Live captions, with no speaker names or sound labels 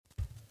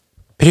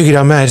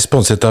Programmet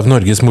sponset av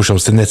Norges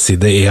morsomste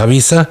nettside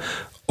e-avisa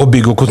og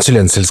bygg- og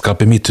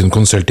konsulentselskapet Midthun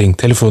Consulting.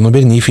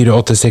 Telefonnummer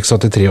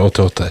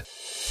 948-68388.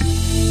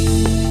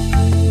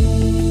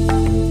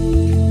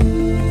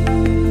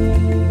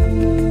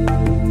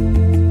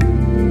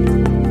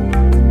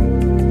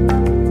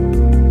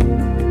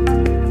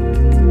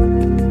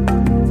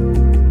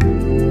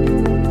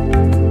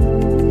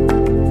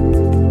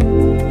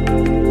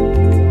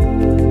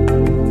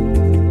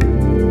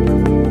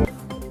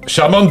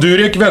 Shaman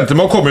Durek venter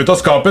med å komme ut av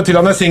skapet til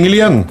han single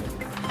igjen.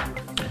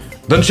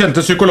 Den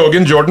kjente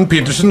psykologen Jordan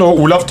Peterson og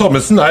Olaf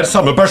Thommessen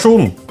samme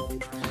person.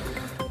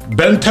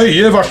 Bent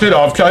Høie varsler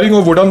avklaring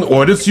om hvordan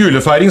årets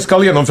julefeiring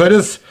skal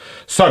gjennomføres.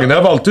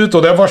 Sangene valgt ut,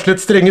 og det varslet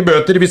strenge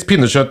bøter hvis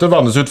pinnekjøttet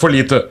vannes ut for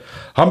lite.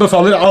 Han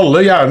befaler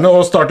alle gjerne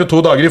å starte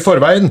 2 dager i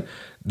forveien.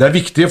 Det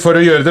viktig for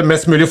å gjøre det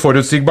mest mulig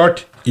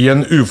forutsigbart i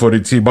en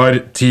uforutsigbar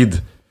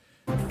tid.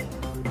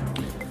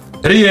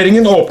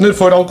 Regjeringen åpner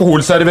for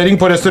alkoholservering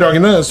på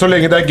restaurantene så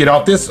lenge det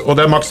gratis, og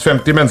det maks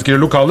 50 mennesker i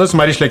lokalet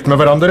som i slekt med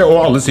hverandre,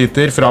 og alle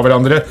sitter fra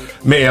hverandre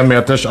med 1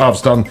 meters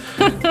avstand.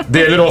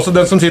 Det gjelder også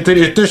den som sitter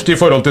ytterst i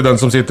forhold til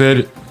den som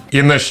sitter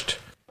innerst.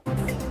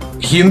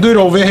 Hinduer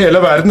over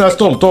hele verden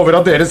stolte over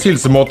at deres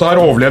hilsemåte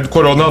har overlevd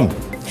koronaen.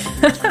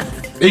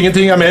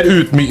 Ingenting mer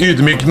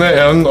ydmykende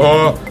enn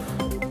å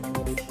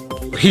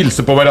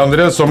hilse på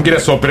hverandre som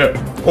gresshoppere.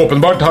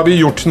 Åpenbart har vi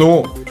gjort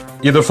noe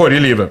i det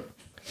forrige livet.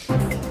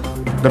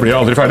 Det blir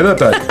aldri ferdig,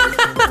 dette her.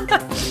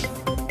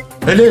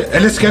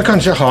 Eller skal jeg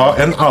kanskje ha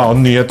en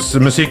annen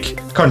nyhetsmusikk?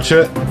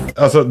 Kanskje,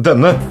 altså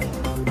denne.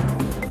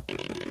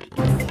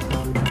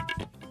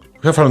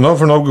 For nå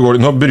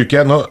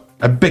bruker jeg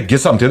begge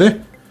samtidig.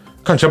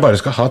 Kanskje jeg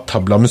bare skal ha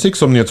tablamusikk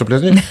som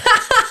nyhetsoppleser?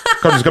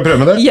 Kanskje du skal prøve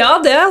med det? Ja,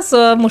 det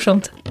så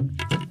morsomt.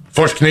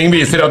 Forskning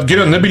viser at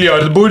grønne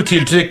biljardbord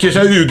tiltrekker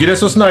seg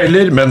ugress og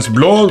snegler, mens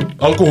blå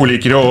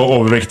alkoholikere og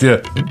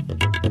overvektige.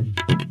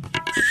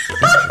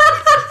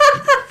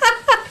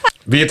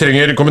 Vi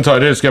trenger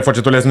kommentarer. Skal jeg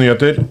fortsette å lese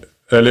nyheter?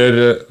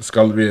 Eller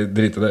skal vi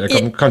drite det? Jeg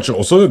kan kanskje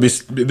også,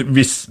 hvis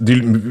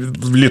de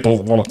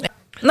lytter.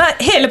 Nei,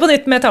 hele på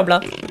nytt med tabla.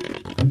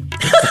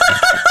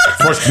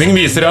 Forskning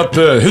viser at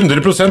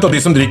 100% av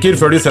de som drikker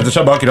før de setter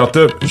seg bak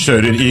rattet,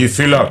 kjører i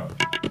fylla.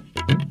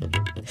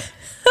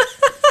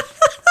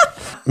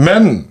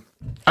 Men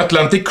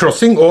Atlantic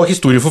Crossing og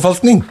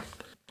historieforfalskning.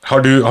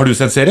 Har du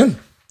sett serien?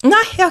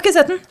 Nei, jeg har ikke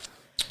sett den.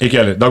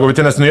 Ikke heller. Da går vi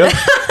til neste nyhet.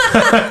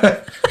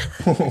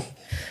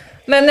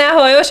 Men jeg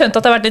har jo skjønt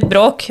at det har vært litt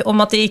bråk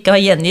om at de ikke har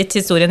gjengitt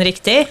historien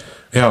riktig.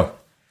 Ja.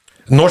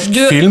 Norsk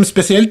film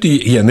spesielt, de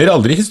gjengir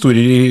aldri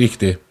historier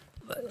riktig.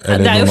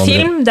 Det jo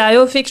film, det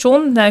jo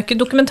fiksjon, det jo ikke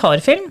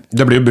dokumentarfilm.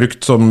 Det blir jo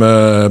brukt som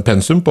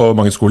pensum på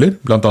mange skoler,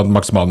 blant annet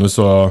Max Manus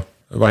og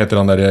hva heter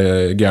han der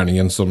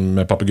gærningen som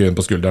med papegøyen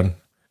på skulderen?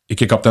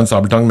 Ikke Kaptein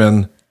Sabeltang,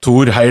 men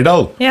Thor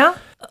Heyerdahl. Ja.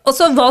 Og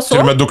så hva så?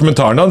 Til og med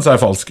dokumentaren hans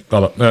falsk.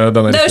 Ja,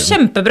 det jo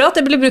kjempebra at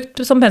det blir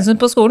brukt som pensum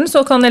på skolen, så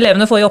kan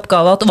elevene få i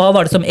oppgave at hva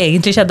var det som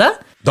egentlig skjedde?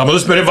 Da må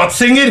du spørre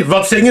Watzinger!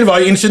 Watzinger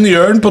var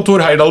ingeniøren på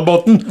Thor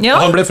Heyerdahl-båten. Ja.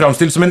 Han ble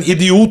fremstilt som en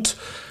idiot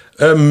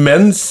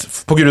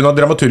på grunn av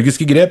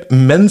dramaturgiske grep,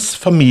 mens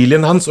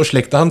familien hans og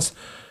slekta hans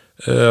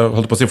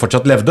holdt på å si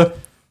fortsatt levde.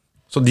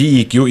 Så de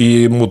gikk jo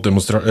i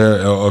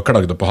og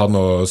klagde på han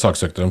og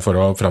saksøkte dem for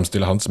å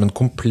fremstille han som en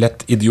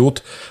komplett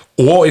idiot.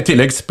 Og i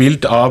tillegg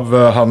spilt av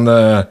han...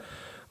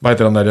 Hva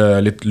heter han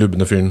der litt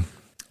lubne fyren?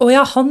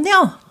 Ja. Han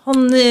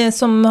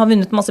som har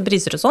vunnet masse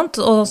priser og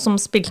sånt, og som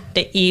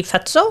spilte i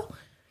Fatso?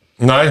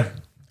 Nei.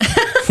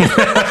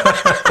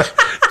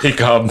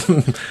 Ikke han.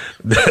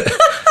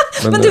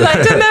 Men du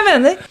vet hvem jeg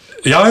mener.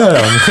 Ja.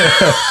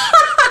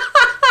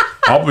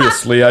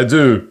 Obviously I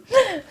do.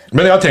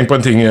 Men jeg har tenkt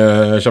på en ting,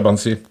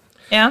 Shabansi.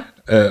 Ja.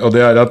 Og det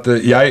at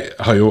jeg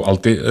har jo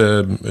alltid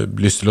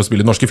lyst til å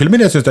spille norske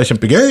filmer. Jeg synes det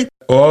kjempegøy,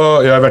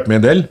 og jeg har vært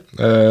med en del.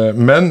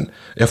 Men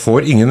jeg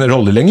får ingen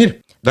rolle lenger.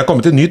 Det har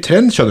kommet en ny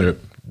trend, skjønner du.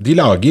 De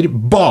lager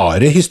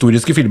bare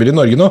historiske filmer i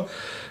Norge nå.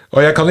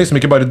 Og jeg kan liksom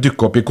ikke bare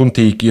dukke opp i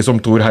Kon-Tiki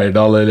som Thor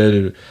Heyerdahl, eller...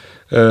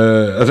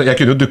 altså, jeg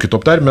kunne jo dukket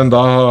opp der, men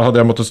da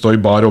hadde jeg måttet stå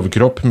i bar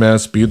overkropp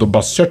med spyd og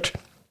basskjørt.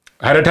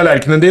 Her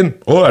tallerkenen din.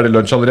 Det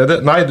lunsj allerede?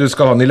 Nei, du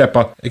skal ha den i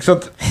leppa. Ikke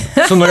sant?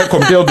 Så når jeg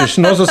kommer til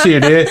audition nå, så sier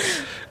de...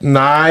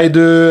 Nei,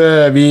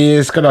 vi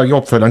skal lage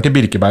oppfølgeren til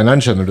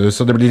Birkebeineren, skjønner du,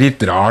 så det blir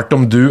litt rart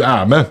om du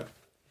med.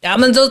 Ja,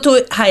 men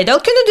Thor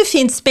Heyerdahl kunne du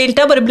fint spilt,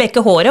 bare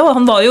blekke håret, og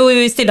han var jo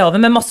i Stillehavet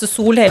med masse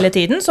sol hele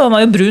tiden, så han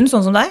var jo brun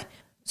sånn som deg.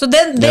 Så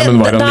men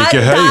var han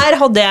like høy? Der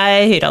hadde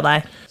jeg hyret deg.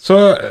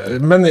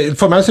 Men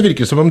for meg så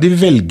virker det som om de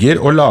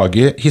velger å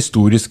lage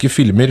historiske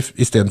filmer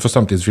i stedet for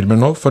samtidsfilmer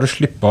nå, for å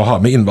slippe å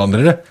ha med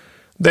innvandrere.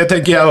 Det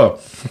tenker jeg da.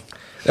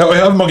 Og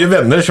jeg har mange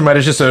venner som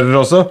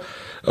regissører også,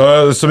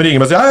 som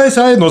ringer meg og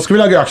sier, nå skal vi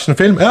lage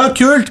actionfilm. Ja,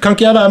 kult, kan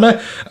ikke jeg være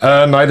med?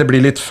 Nei, det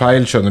blir litt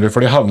feil, skjønner du,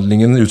 fordi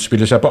handlingen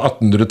utspiller seg på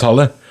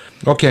 1800-tallet.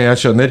 Ok, jeg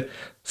skjønner.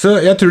 Så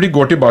jeg tror de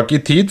går tilbake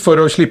i tid for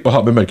å slippe å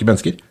ha med mørke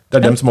mennesker.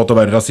 Det dems måte å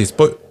være rasist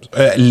på.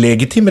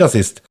 Legitim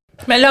rasist.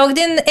 Men lag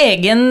din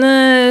egen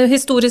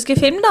historiske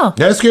film da.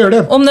 Jeg skal gjøre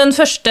det. Om den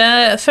første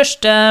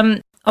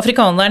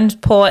afrikaneren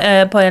på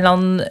en eller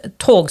annen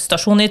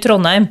togstasjon i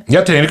Trondheim.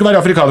 Jeg trenger ikke å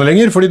være afrikaner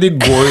lenger, fordi de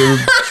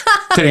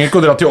trenger ikke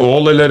å dra til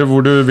Ål, eller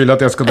hvor du vil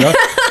at jeg skal dra.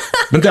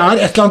 Men det er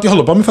et eller annet de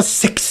holder på med for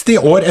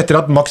 60 år etter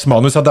at Max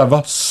Manus har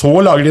daua.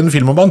 Så lager de en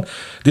film om han.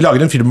 De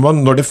lager en film om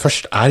han når det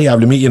først er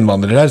jævlig mye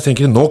innvandrere her, så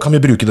tenker de, nå kan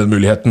vi bruke den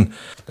muligheten.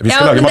 Vi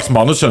skal lage Max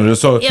Manus, skjønner du,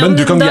 så, men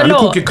du kan gjerne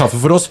koke kaffe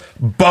for oss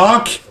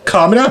bak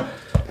kamera.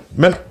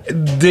 Men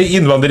de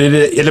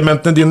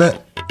innvandrerelementene dine,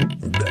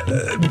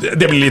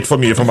 det blir litt for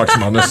mye for Max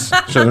Manus,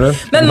 skjønner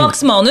du? Men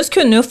Max Manus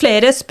kunne jo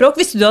flere språk.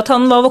 Visste du at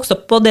han var vokst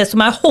opp på det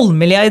som er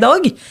Holmelia i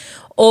dag?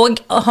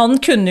 Og han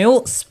kunne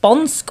jo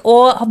spansk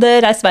og hadde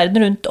reist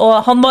verden rundt,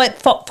 og han var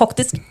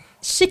faktisk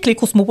skikkelig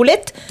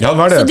kosmopolit. Ja, han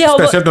var det.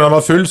 Spesielt når han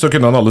var full, så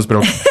kunne han alle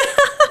språk.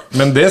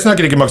 Men det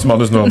snakker ikke Max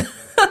Manus nå om.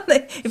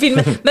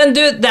 Men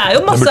du, det er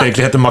jo masse... Det burde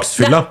egentlig hete Max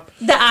Fylla.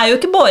 Det er jo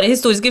ikke bare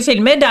historiske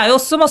filmer, det er jo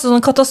også masse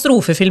sånne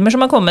katastrofefilmer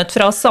som har kommet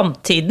fra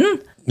samtiden.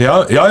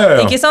 Ja.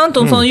 Ikke sant?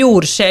 Om sånn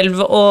jordskjelv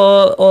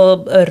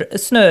og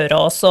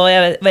snøras og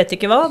jeg vet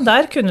ikke hva.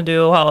 Der kunne du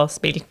jo ha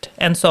spilt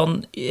en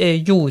sånn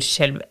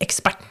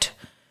jordskjelvekspert.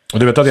 Og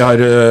du vet at jeg har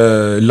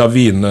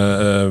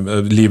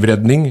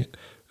lavinelivredning,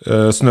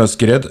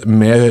 snøskred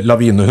med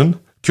lavinehund,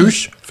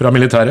 kurs fra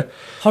militæret.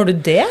 Har du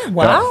det?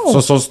 Wow!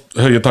 Ja, så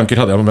høye tanker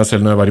hadde jeg med meg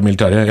selv når jeg var i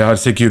militæret. Jeg har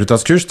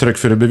Securitas-kurs,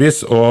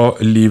 trøkkførerbevis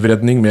og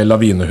livredning med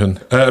lavinehund.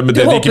 Men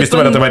det de ikke visste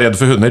var at jeg var redd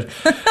for hunder.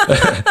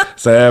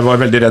 Så jeg var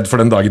veldig redd for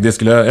den dagen de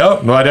skulle, ja,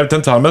 nå er det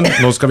tentamen,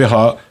 nå skal vi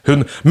ha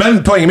hund.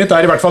 Men poenget mitt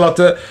er i hvert fall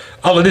at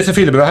alle disse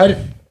filmene her,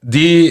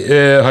 de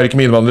har ikke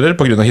mye innvandrere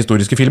på grunn av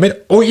historiske filmer,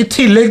 og i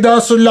tillegg da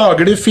så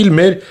lager de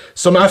filmer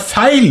som er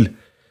feil.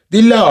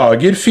 De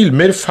lager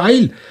filmer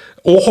feil,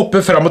 og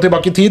hopper frem og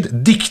tilbake i tid,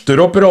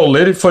 dikter opp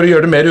roller for å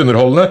gjøre det mer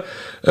underholdende.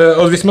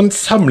 Og hvis man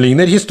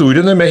sammenligner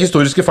historiene med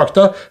historiske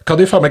fakta, kan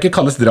det faen meg ikke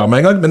kalles drama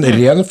engang, men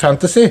ren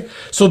fantasy.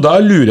 Så da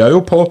lurer jeg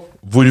jo på,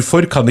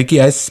 hvorfor kan ikke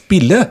jeg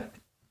spille,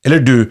 eller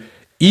du,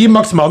 i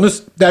Max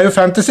Manus, det er jo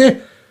fantasy.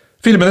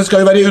 Filmene skal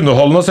jo være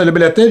underholdende og selge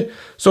billetter,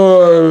 så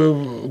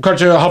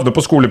kanskje havne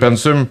på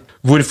skolepensum.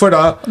 Hvorfor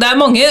da? Det er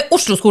mange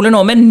Oslo-skoler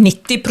nå med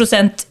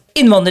 90%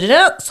 innvandrere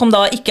som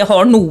da ikke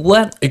har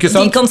noe de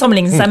kan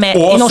sammenligne seg med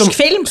i norsk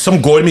film. Som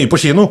går mye på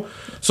kino.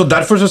 Så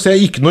derfor så ser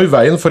jeg ikke noe i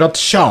veien for at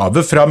Tjave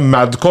fra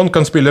Madcon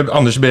kan spille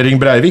Anders Behring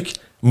Breivik.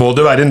 Må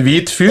det være en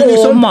hvit fyr,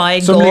 liksom,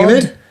 som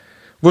ligner?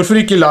 Hvorfor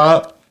ikke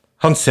la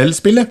han selv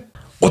spille?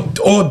 Og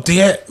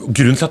det,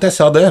 grunnen til at jeg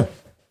sa det,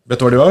 vet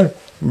du hva det var?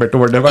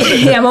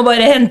 Jeg må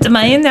bare hente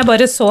meg inn. Jeg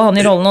bare så han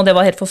i rollen, og det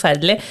var helt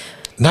forferdelig.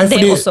 Nei,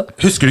 fordi,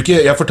 husker du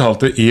ikke, jeg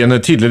fortalte i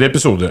en tidligere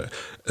episode.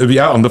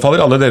 Jeg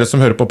anbefaler alle dere som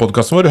hører på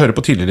podcasten vår å høre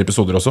på tidligere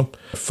episoder også,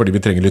 fordi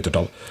vi trenger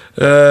lyttertall.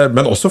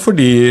 Men også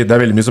fordi det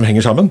er veldig mye som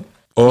henger sammen.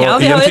 Og ja,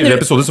 i en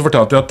tidligere episode så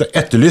fortalte jeg at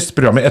Etterlyst,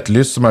 programmet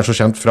Etterlyst, som er så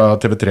kjent fra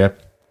TV3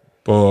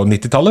 på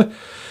 90-tallet,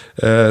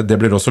 det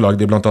blir også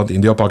laget i blant annet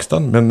India og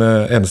Pakistan, men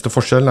eneste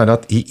forskjellen er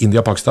at i India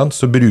og Pakistan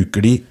så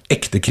bruker de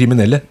ekte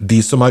kriminelle,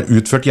 de som har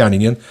utført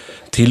gjerningen,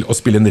 til å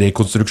spille en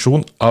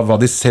rekonstruksjon av hva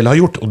de selv har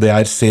gjort, og det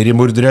er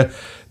seriemordere,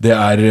 det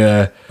er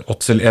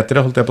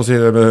åtseletere, holdt jeg på å si,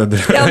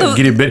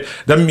 gribber,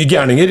 det er mye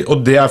gjerninger,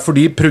 og det er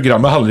fordi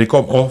programmet handler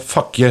ikke om å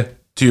fucke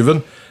tyven,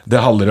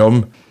 det handler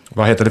om,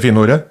 hva heter det fine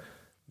ordet?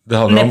 Det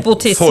handler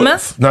nepotisme?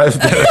 Nei,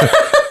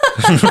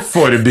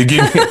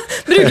 forebygging.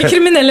 Bruke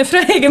kriminelle fra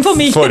egen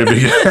familie.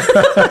 Forebygging.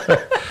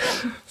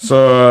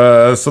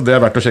 så det er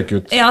verdt å sjekke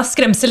ut. Ja,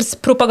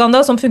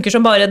 skremselspropaganda som funker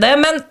som bare det,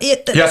 men...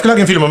 Jeg skal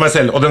lage en film om meg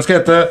selv, og den skal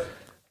hete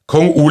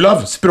Kong Olav,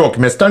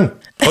 språkmesteren,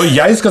 og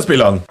jeg skal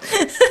spille han.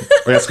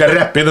 Og jeg skal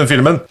rappe i den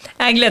filmen.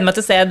 Jeg gleder meg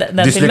til å se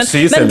den filmen.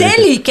 Men det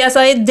liker jeg,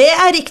 Said. Det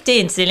er riktig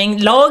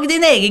innstilling. Lag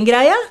din egen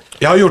greie.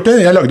 Jeg har gjort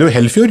det. Jeg lagde jo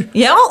Helfjord.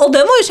 Ja, og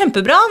den var jo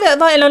kjempebra. Det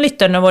var en av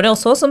lytterne våre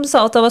også som sa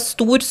at jeg var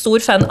stor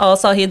fan av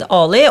Sahid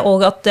Ali,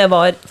 og at det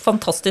var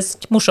fantastisk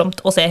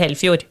morsomt å se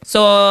Helfjord.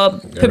 Så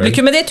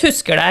publikummet ditt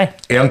husker deg.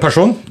 En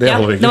person? Det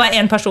holder ikke. Det var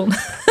en person.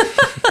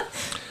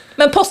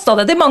 Men posta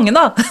det til mange,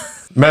 da.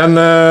 Men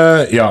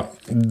ja,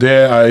 det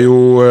er jo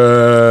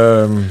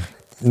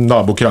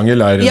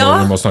nabokrangel er noe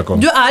vi må snakke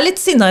om. Du er litt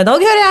sinna i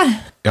dag, hører jeg.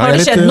 Har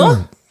det skjedd noe?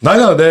 Nei,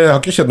 det har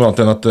ikke skjedd noe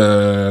annet enn at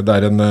det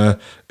er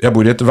jeg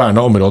bor i et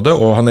vernet område,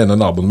 og han ene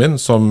naboen min,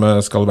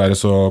 som skal være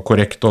så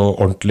korrekt og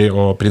ordentlig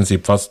og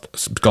prinsippfast,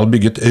 skal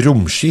bygge et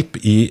romskip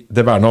i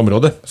det vernet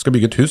området. Skal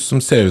bygge et hus som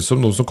ser ut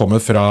som noe som kommer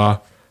fra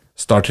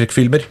Star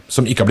Trek-filmer,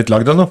 som ikke har blitt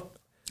lagd ennå.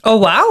 Oh,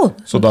 wow!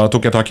 Så da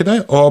tok jeg tak i det,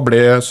 og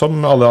ble,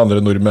 som alle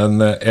andre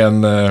nordmenn, en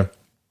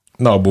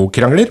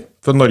nabokrangler.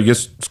 For Norge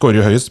skårer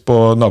jo høyest på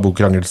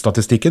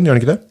nabokrangelstatistikken, gjør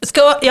den ikke det?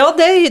 Ja,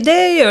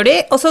 det gjør de.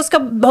 Og så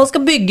han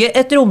skal bygge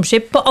et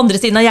romskip på andre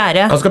siden av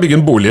gjerdet. Han skal bygge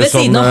en bolig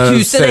som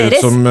ser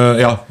ut som...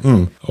 Ja,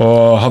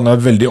 og han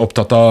er veldig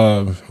opptatt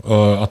av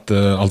at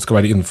alt skal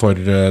være innenfor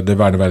det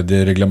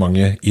verneverdige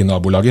reglementet i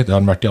nabolaget. Det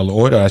har han vært i alle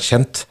år, og er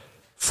kjent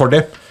for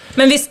det.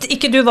 Men hvis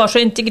ikke du var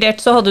så integrert,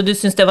 så hadde du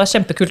syntes det var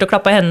kjempekult å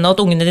klappe i hendene, og at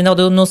ungene dine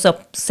hadde noe å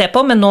se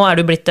på, men nå er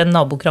du blitt en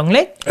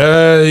nabokrangler?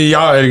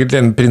 Ja, egentlig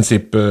en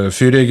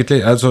prinsippfyr,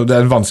 egentlig. Altså, det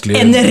er en vanskelig...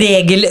 En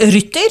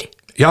regelrytter?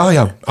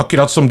 Ja,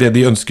 akkurat som det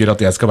de ønsker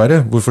at jeg skal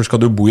være. Hvorfor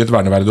skal du bo i et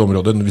verneverdig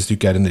område hvis du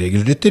ikke er en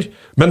regelrytter?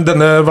 Men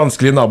denne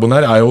vanskelige naboen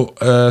her er jo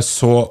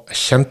så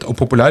kjent og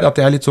populær at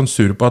jeg er litt sånn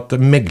sur på at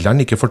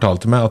megleren ikke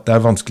fortalte meg at det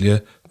er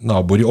vanskelige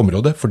naboer i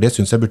området, for det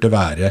synes jeg burde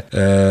være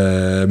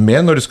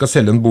med når du skal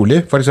selge en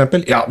bolig, for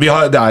eksempel. Ja,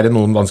 det er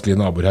noen vanskelige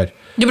naboer her.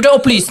 Du burde ha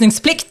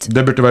opplysningsplikt.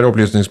 Det burde være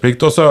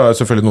opplysningsplikt, og så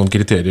selvfølgelig noen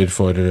kriterier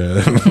for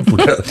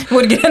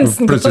hvor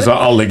grensen går. Plutselig så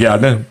er alle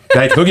gærne. Det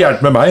er ikke noe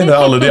gærent med meg, det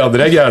er alle de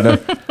andre er gærne.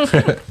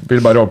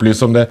 Vil bare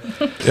opplyse om det.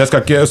 Jeg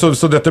skal ikke,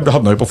 så dette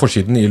havner jo på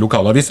forsiden i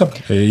lokalavisa,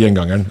 i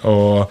Gjengangeren,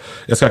 og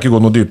jeg skal ikke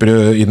gå noe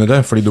dypere inn i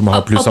det, fordi du må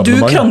ha pluss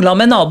abonnement. At du kranglet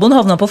med naboen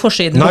havnet på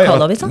forsiden i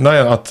lokalavisa? Nei,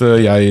 at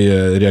jeg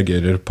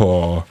reagerer på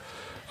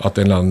at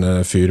en eller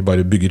annen fyr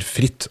bare bygger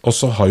fritt. Og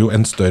så har jo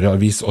en større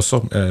avis også,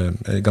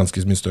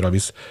 ganske mye større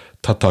avis,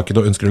 tatt tak i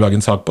det og ønsker å lage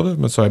en sak på det,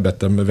 men så har jeg bedt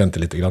dem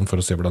vente litt grann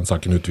for å se hvordan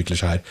saken utvikler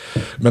seg her.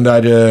 Men det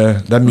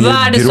er mye Hva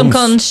er det som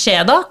kan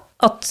skje da?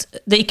 At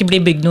det ikke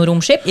blir bygd noe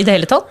romskip i det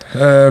hele tatt?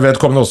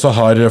 Vedkommende også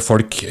har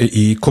folk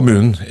i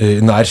kommunen,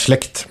 nær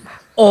slekt.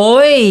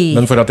 Oi!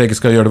 Men for at jeg ikke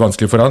skal gjøre det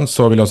vanskelig for han,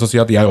 så vil jeg også si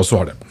at jeg også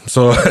har det.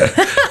 Så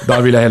da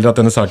vil jeg heller at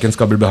denne saken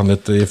skal bli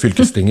behandlet i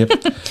fylkestinget.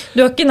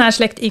 Du har ikke nær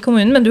slekt i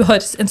kommunen, men du har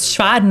en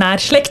svær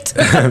nær slekt.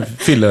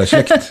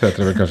 Filleslekt,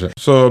 heter det vel kanskje.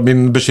 Så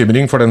min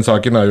bekymring for den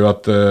saken er jo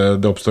at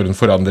det oppstår en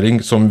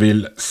forandring som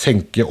vil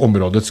senke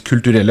områdets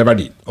kulturelle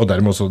verdi, og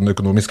dermed også den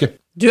økonomiske.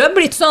 Du er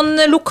blitt sånn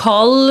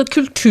lokal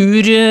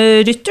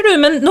kulturrytter, du,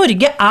 men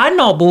Norge er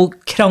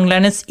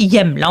nabokranglernes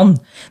hjemland.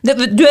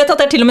 Du vet at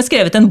det er til og med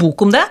skrevet en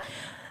bok om det?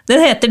 Den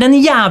heter Den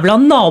jævla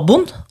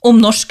naboen, om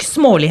norsk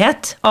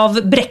smålighet, av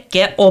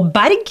Brekke og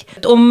Berg.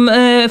 Om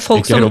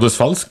folk ikke Herodes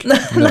Falsk?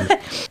 Nei,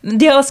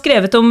 de har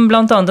skrevet om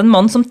blant annet en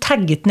mann som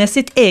tagget ned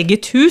sitt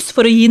eget hus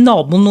for å gi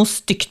naboen noe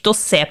stygt å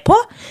se på.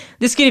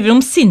 De skriver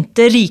om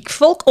sinte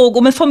rikfolk og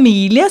om en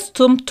familie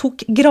som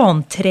tok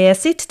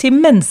grantreet sitt til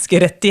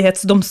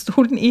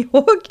menneskerettighetsdomstolen i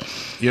Haag.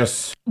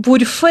 Yes.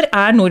 Hvorfor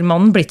er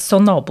nordmannen blitt så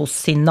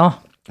nabosinna?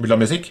 Vil du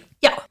ha musikk?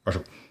 Ja. Vær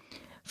så god.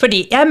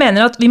 Fordi jeg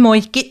mener at vi må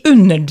ikke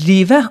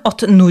underdrive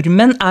at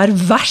nordmenn er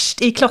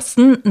verst i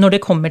klassen når det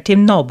kommer til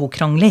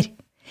nabokrangler.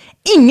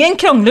 Ingen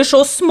krangler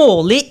så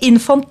smålig,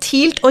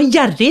 infantilt og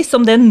gjerrig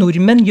som det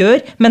nordmenn gjør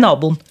med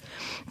naboen.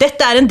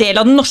 Dette er en del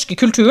av den norske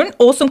kulturen,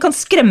 og som kan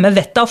skremme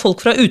vettet av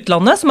folk fra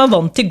utlandet som er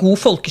vant til god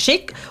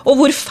folkeskikk,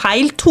 og hvor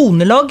feil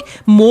tonelag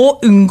må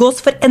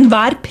unngås for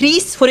enhver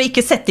pris for å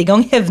ikke sette i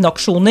gang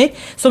hevnaksjoner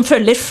som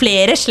følger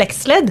flere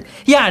slektsledd,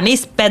 gjerne i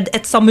spedd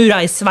et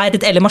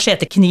samuraisverd eller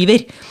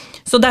machetekniver.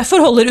 Så derfor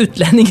holder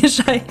utlendinger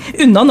seg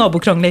unna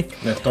nabokrangler.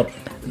 Nettopp.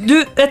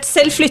 Du vet,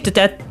 selv flyttet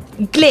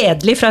jeg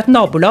gledelig fra et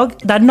nabolag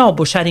der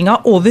nabokjæringa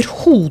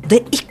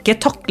overhodet ikke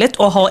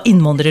taklet å ha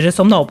innvandrere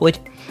som naboer.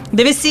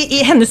 Det vil si, i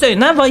hennes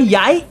øyne var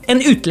jeg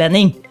en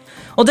utlending.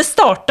 Og det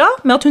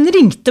startet med at hun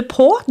ringte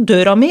på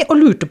døra mi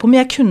og lurte på om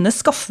jeg kunne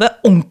skaffe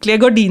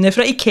ordentlige gardiner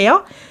fra Ikea,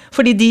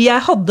 fordi de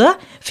jeg hadde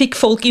fikk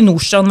folk i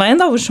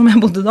Nordstrandveien, hvor som jeg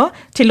bodde da,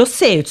 til å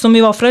se ut som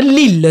vi var fra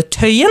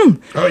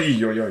Lilletøyen.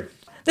 Oi.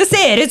 Det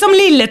ser ut som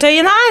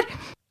Lilletøyen her!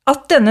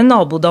 At denne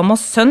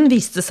nabodamas sønn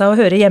viste seg å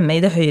høre hjemme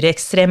i det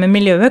høyreekstreme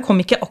miljøet,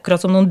 kom ikke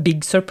akkurat som noen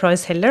big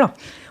surprise heller,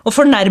 da. Og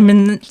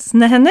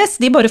fornærmelsene hennes,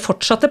 de bare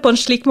fortsatte på en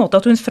slik måte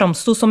at hun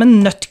framstod som en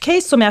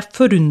nutcase som jeg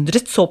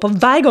forundret så på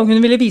hver gang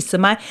hun ville vise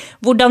meg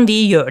hvordan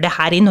vi gjør det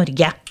her i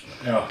Norge.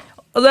 Ja.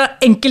 Og det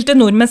er enkelte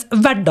nordmenns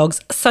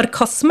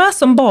hverdagssarkasme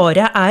som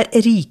bare er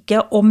rike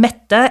og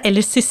mette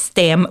eller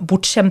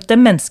systembortskjemte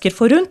mennesker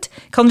forunt,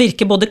 kan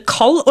virke både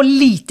kald og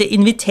lite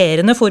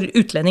inviterende for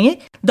utlendinger.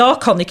 Da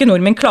kan ikke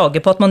nordmenn klage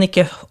på at man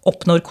ikke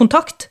oppnår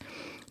kontakt.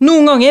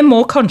 Noen ganger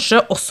må kanskje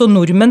også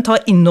nordmenn ta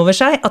inn over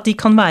seg at de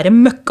kan være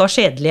møkka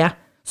kjedelige.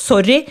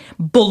 Sorry,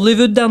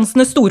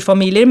 Bollywood-dansende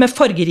storfamilier med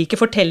fargerike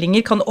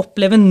fortellinger kan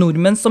oppleve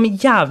nordmenn som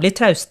jævlig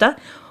trauste,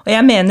 og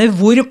jeg mener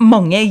hvor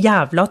mange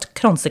jævla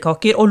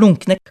kransekaker og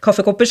lunkne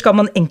kaffekopper skal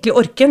man egentlig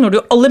orke når du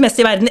aller mest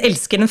i verden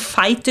elsker en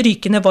feit,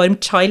 rykende varm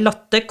chai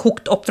latte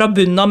kokt opp fra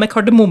bunnen av med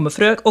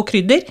kardemommefrø og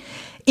krydder.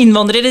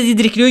 Innvandrere de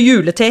drikker jo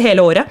julete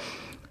hele året,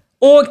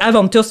 og er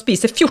vant til å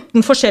spise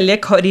 14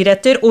 forskjellige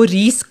karriretter og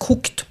ris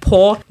kokt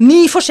på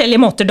 9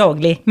 forskjellige måter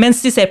daglig,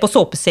 mens de ser på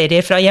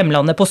såpeserier fra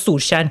hjemlandet på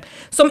storskjerm,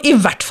 som i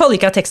hvert fall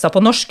ikke er tekstet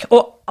på norsk,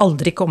 og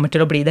aldri kommer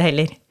til å bli det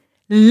heller.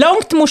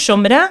 Langt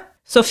morsommere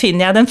så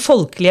finner jeg den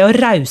folkelige og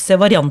rause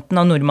varianten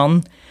av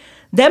nordmannen.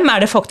 Dem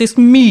er det faktisk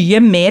mye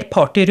mer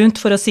party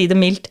rundt, for å si det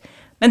mildt.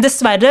 Men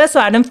dessverre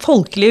så er den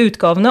folkelige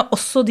utgavene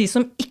også de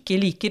som ikke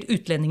liker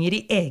utlendinger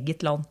i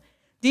eget land.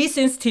 De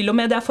synes til og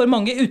med det er for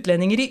mange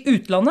utlendinger i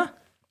utlandet.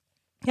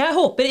 Jeg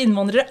håper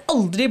innvandrere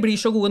aldri blir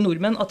så gode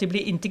nordmenn at de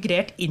blir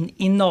integrert inn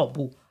i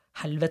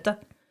nabohelvete.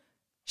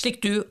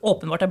 Slik du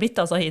åpenbart er blitt,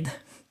 da, Sahid.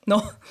 Nå.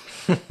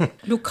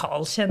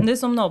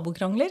 Lokalkjendis som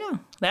nabokrangler, ja.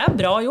 Det er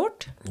bra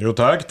gjort. Jo,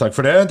 takk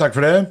for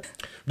det.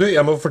 Du,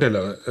 jeg må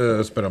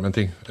spørre om en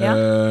ting. Ja.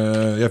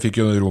 Jeg fikk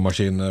jo en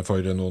romaskin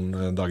for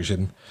noen dager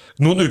siden.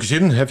 Noen uker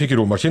siden. Jeg fikk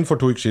romaskin for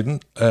 2 uker siden.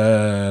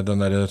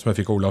 Den der som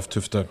jeg fikk av Olaf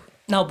Tufte.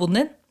 Naboen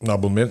din?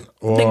 Naboen min.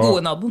 Og den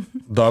gode naboen.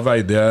 da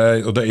veide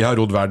jeg, og jeg har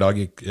rodd hver dag.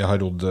 Jeg har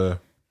rodd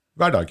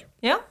hver dag.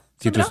 Ja,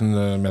 10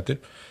 000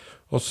 meter.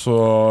 Og så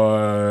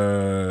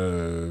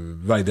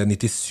veide jeg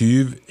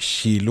 97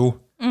 kilo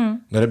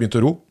når jeg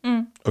begynte å ro.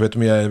 Og vet du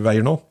hvor mye jeg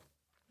veier nå?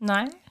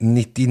 Nei.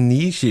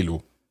 99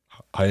 kilo.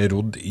 Har jeg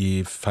rodd i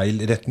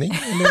feil retning?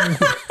 Eller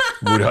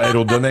hvor har jeg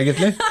rodd den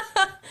egentlig?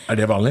 Er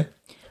det vanlig?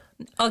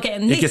 Okay,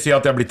 ikke si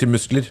at jeg har blitt til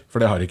muskler,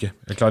 for det har jeg ikke.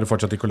 Jeg klarer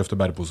fortsatt ikke å løfte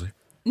bæreposer.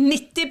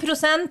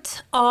 90%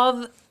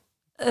 av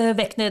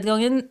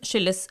vektnedgangen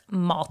skyldes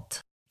mat.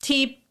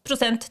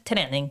 10%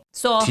 trening.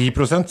 Så,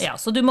 10%? Ja,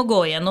 så du må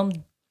gå igjennom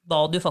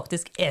hva du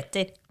faktisk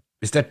eter.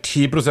 Hvis det er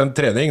 10%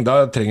 trening,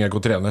 da trenger jeg ikke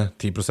å trene.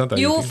 10%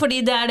 er jo, ingenting.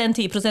 fordi det er den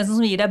 10%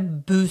 som gir deg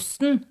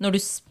boosten når du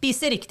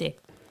spiser riktig.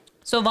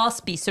 Så hva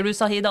spiser du,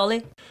 Sahid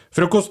Ali?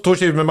 Frokost, 2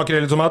 skiver med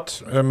makrell i tomat,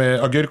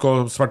 med agurk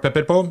og svart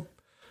pepper på.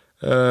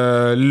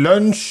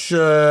 Lunsj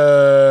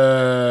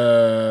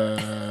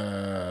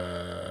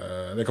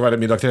det kan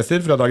være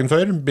middagsrester fra dagen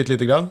før, bitte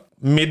lite grann.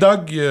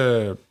 Middag,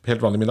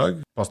 helt vanlig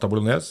middag, pasta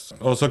bolognese.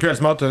 Og så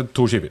kveldsmat,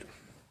 2 skiver.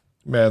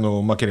 Med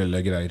noe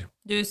makrelle greier.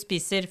 Du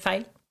spiser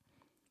feil.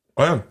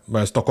 Åja,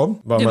 hva er Stockholm?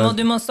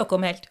 Du må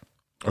Stockholm helt.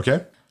 Ok.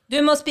 Du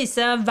må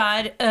spise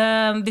hver,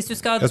 hvis du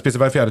skal... Jeg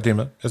spiser hver 4.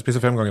 time. Jeg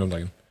spiser 5 ganger om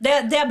dagen.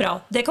 Det er bra,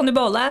 det kan du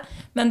beholde,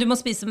 men du må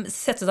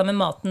sette sammen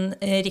maten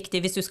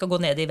riktig hvis du skal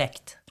gå ned i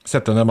vekt.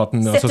 Sette ned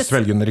maten, altså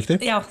svelge den riktig?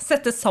 Ja,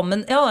 sette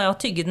sammen,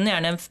 tygge den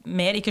gjerne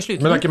mer, ikke sluke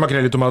den. Men er ikke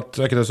makrell i tomat,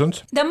 er ikke det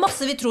sunt? Det er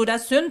masse vi tror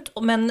er sunt,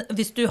 men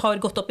hvis du har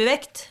gått opp i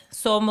vekt,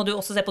 så må du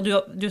også se på,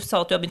 du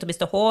sa at du har begynt å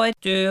miste hår,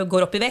 du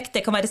går opp i vekt,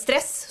 det kan være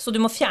stress, så du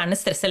må fjerne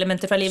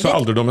stresselementer fra livet ditt. Så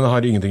alderdommen har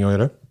ingenting å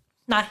gjøre?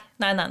 Nei.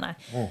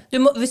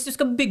 Hvis du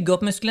skal bygge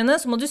opp musklene,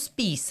 så må du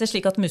spise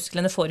slik at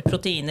musklene får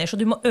proteiner. Så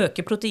du må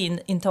øke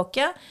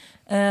proteininntaket,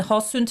 ha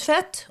sunt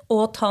fett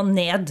og ta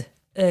ned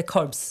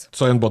carbs.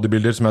 Så en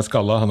bodybuilder som er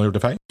skalla, han har gjort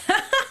det feil?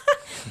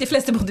 De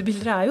fleste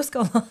bodybuildere er jo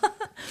skalla.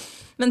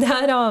 Men det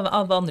er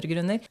av andre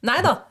grunner.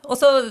 Neida,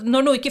 også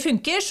når noe ikke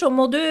funker, så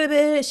må du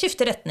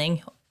skifte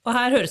retning. Og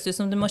her høres det ut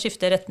som du må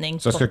skifte retning.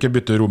 Så jeg skal ikke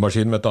bytte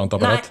romaskin med et annet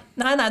apparat?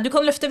 Nei, du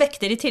kan løfte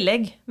vekter i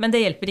tillegg, men det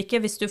hjelper ikke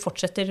hvis du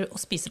fortsetter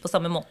å spise på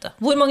samme måte.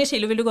 Hvor mange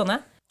kilo vil du gå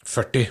ned?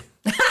 40.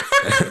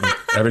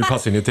 Jeg vil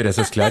passe inn i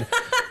Thereses klær.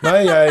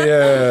 Nei,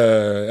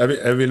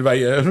 jeg vil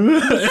veie...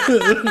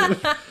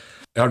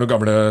 Jeg har noen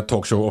gamle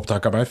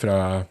talkshow-opptak av meg fra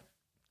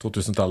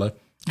 2000-tallet.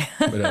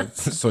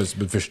 Så ut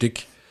som en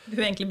fyrstikk. Du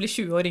vil egentlig bli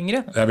 20 år yngre.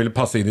 Jeg vil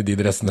passe inn i de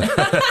dressene.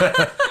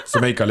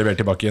 Som jeg ikke har levert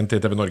tilbake igjen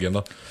til TV Norge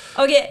ennå.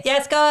 Ok,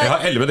 jeg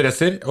har 11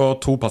 dresser og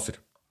 2 passer.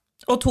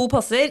 Og 2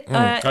 passer?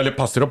 Eller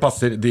passer og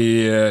passer.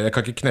 Jeg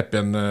kan ikke kneppe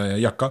igjen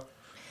jakka.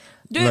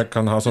 Men jeg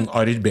kan ha sånn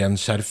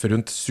arr-benskjerf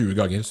rundt 20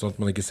 ganger, sånn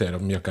at man ikke ser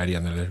om jakka er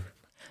igjen eller...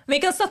 Vi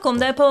kan snakke om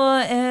det på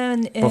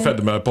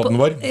fedmepodden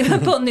vår.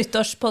 På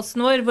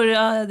nyttårsposten vår, hvor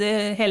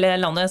hele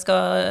landet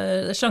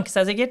skal slanke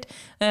seg sikkert,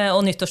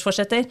 og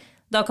nyttårsforsetter.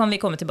 Da kan vi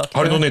komme tilbake.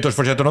 Har du noen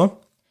nyttårsforsetter nå?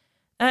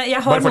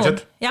 Jeg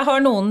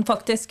har noen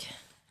faktisk.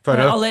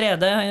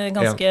 Allerede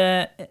ganske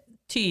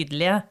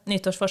tydelige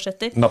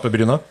nyttårsforsetter.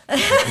 Nappebryna?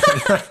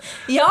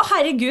 Ja,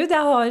 herregud,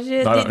 jeg har...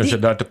 Det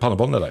er til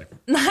pannebånd, det der.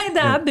 Nei,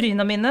 det er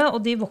bryna mine,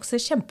 og de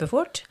vokser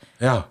kjempefort.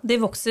 Ja. De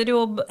vokser jo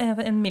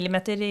 1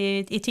 millimeter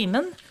i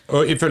timen.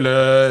 Og ifølge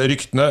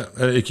ryktene,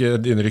 ikke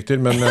dine rykter,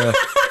 men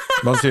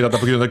man sier at det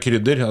er på grunn av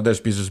krydder. At dere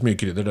spiser så mye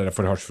krydder,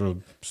 derfor har så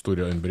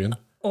store øyenbryn.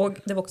 Og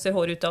det vokser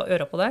hår ut av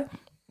øra på deg.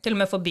 Til og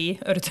med forbi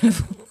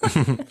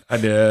øretelefonen.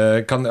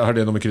 Har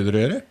det noe med krydder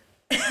å gjøre?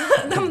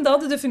 Nei, men da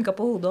hadde du funket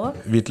på hodet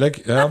også.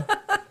 Hvitløk, ja.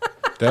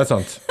 Det er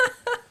sant.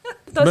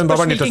 Men hva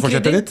var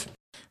nyttårsforsettet ditt?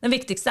 Det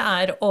viktigste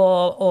er å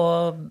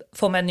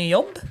få meg en ny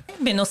jobb,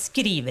 begynne å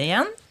skrive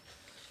igjen,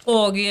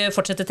 og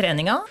fortsette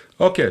treninga.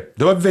 Ok,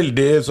 det var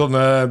veldig sånn...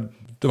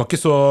 Det var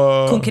ikke så...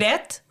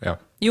 Konkret? Ja.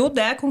 Jo,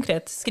 det er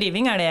konkret.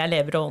 Skriving er det jeg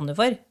lever og ånder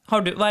for.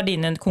 Hva er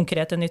dine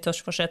konkrete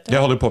nyttårsforsetter?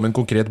 Jeg holder på med en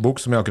konkret bok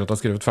som jeg akkurat har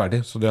skrevet ferdig,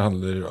 så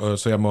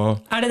jeg må...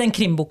 Er det den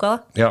krimboka da?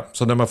 Ja,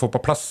 så den må jeg få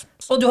på plass.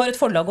 Og du har et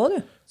forlag også,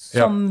 du,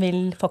 som vil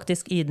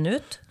faktisk gi den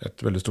ut?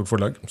 Et veldig stort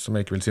forlag, som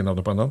jeg ikke vil si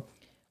navnet på enda.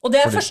 Og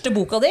det er første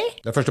boka di?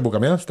 Det er første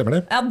boka mi, stemmer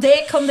det? Ja,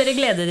 det kan dere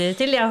glede dere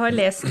til. Jeg har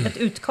lest et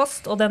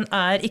utkast, og den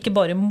er ikke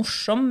bare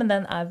morsom, men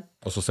den er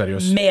også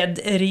seriøs.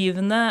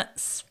 Medrivende,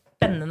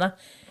 spennende.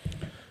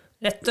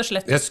 Rett og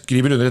slett. Jeg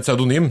skriver under et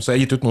pseudonym, så jeg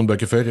har gitt ut noen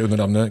bøker før under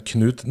navnet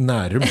Knut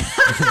Nærum.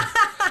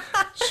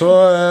 Så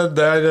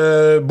det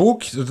er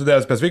bok, det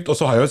er spesifikt, og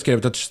så har jeg jo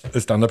skrevet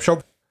et stand-up-show.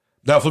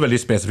 Det er i hvert fall veldig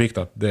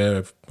spesifikt da. Det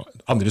er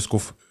andre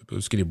skuff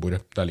på skrivebordet,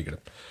 der ligger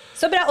det.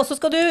 Så bra, og så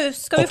skal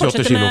vi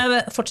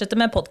fortsette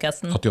med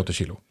podcasten. 88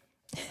 kilo.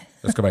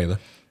 Jeg skal veie det.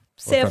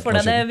 Se for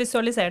deg det,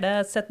 visualiser det,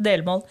 sett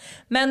delmål.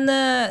 Men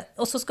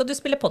også skal du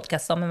spille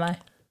podcast sammen med meg.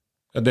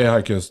 Det har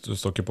jeg ikke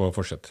stått på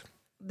forsett.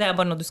 Det er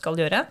bare noe du skal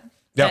gjøre?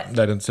 Ja,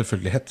 det er en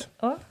selvfølgelighet.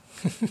 Å,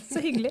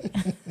 så hyggelig.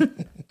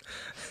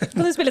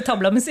 Kan du spille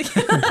tablamusikk?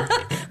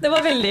 Det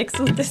var veldig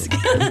eksotisk.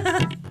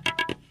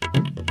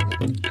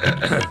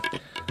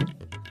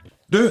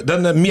 Du,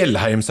 den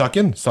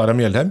Mjeldheim-saken, Sara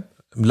Mjeldheim,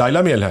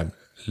 Laila Mjeldheim,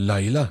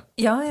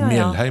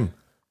 Mjeldheim.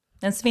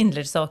 Den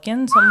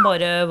svindlersaken som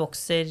bare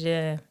vokser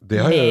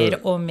mer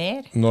og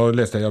mer. Nå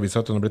leste jeg i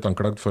avisa at hun har blitt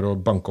anklagt for å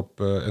banke opp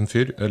en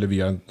fyr, eller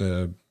via en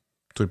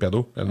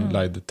torpedo,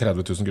 leid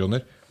 30 000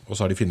 kroner, og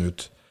så har de funnet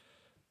ut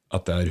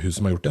at det hun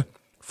som har gjort det,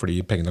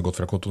 fordi pengene har gått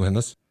fra kontoen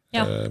hennes.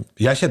 Ja.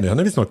 Jeg kjenner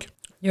henne visst nok.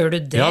 Gjør du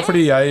det? Ja,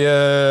 fordi jeg,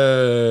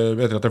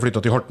 etter at jeg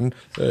flyttet til Horten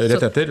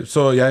rett etter,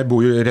 så jeg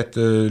bor jo rett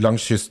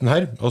langs kysten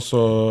her, og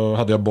så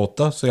hadde jeg båt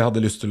da, så jeg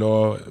hadde lyst til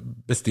å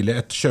bestille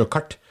et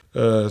sjøkart,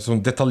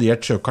 sånn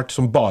detaljert sjøkart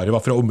som bare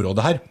var fra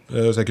området her,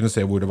 så jeg kunne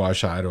se hvor det var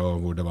skjær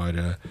og hvor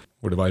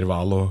det var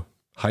val og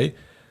hei.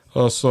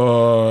 Og så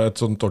et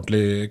sånt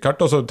ordentlig kart,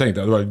 og så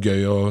tenkte jeg det var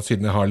gøy, og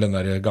siden jeg har den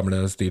der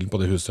gamle stilen på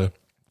det huset,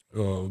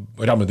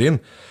 og ramme det inn.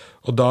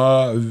 Og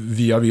da,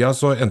 via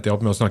så endte jeg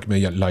opp med å snakke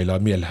med Laila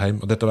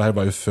Mjelheim, og dette her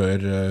var jo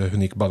før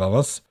hun gikk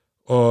bananas,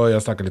 og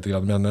jeg snakket litt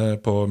med henne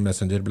på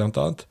Messenger blant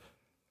annet,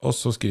 og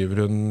så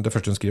skriver hun, det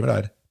første hun skriver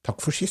er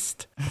 «Takk for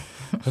sist».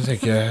 Og så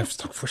tenker jeg,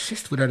 «Takk for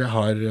sist, hvor det jeg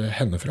har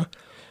henne fra?»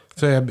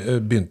 Så jeg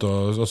begynte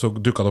og så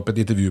dukket opp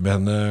et intervju med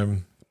henne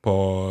på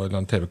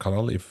en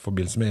TV-kanal i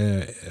forbindelse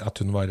med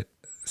at hun var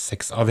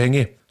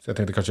sexavhengig. Så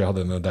jeg tenkte kanskje jeg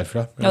hadde henne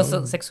derfra. Ja,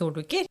 altså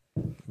sexholiker?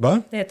 Hva?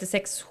 Det heter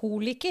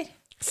sexholiker.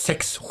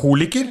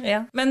 Sexholiker?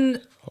 Ja, men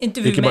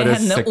intervju med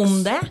henne om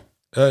det?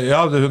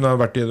 Ja, hun har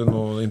vært i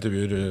noen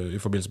intervjuer i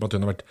forbindelse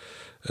med at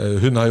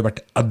hun har jo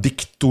vært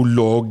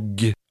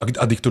addiktolog.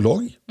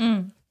 Addiktolog?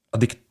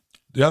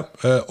 Ja,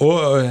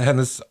 og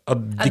hennes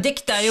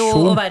Addikt er jo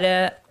å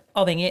være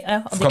avhengig. Ja,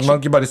 kan man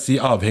ikke bare si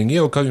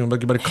avhengig, og kan man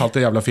ikke bare kalle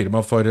det jævla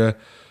firma for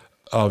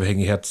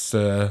avhengighets...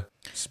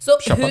 Så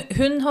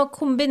hun har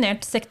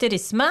kombinert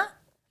sekterisme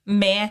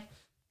med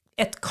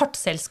et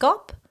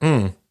kartselskap.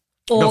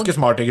 Ganske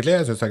smart egentlig,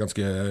 jeg synes det er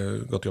ganske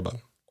godt jobbet.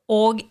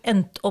 Og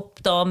endt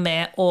opp da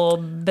med å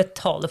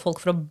betale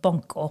folk for å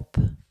banke opp.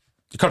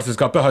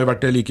 Kartselskapet har jo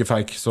vært like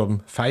fake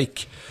som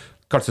fake.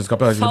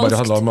 Kartselskapet har ikke bare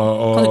handlet om å...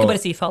 Kan du ikke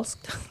bare si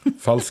falskt?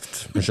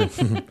 Falskt, unnskyld.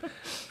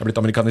 Jeg har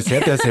blitt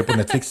amerikanisert, jeg ser på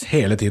Netflix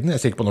hele tiden, jeg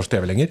ser ikke på norsk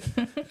TV lenger.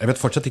 Jeg vet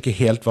fortsatt ikke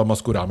helt hva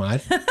Maskorama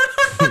er.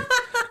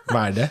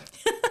 Hva er det?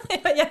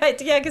 Jeg vet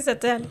ikke, jeg har ikke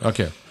sett det heller. Ok,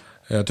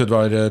 jeg tror det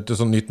var et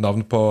sånn nytt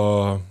navn på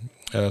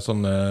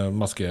sånn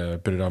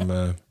maskeprogram.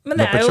 Men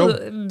det er jo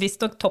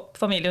visst nok topp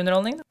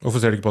familieunderholdning.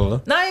 Hvorfor ser du ikke på det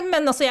da? Nei,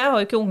 men altså jeg har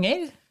jo ikke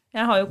unger.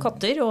 Jeg har jo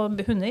katter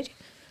og hunder.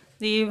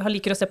 De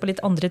liker å se på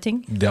litt andre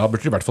ting. Det har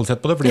burde i hvert fall sett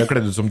på det, fordi jeg har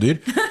kledd ut som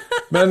dyr.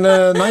 Men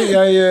nei,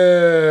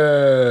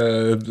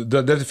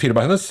 det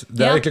firmaet hennes,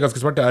 det er egentlig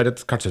ganske smart. Det er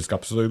et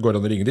kartselskap, så det går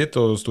an å ringe dit,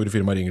 og store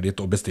firmaer ringer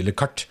dit og bestiller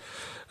kart.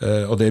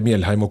 Og det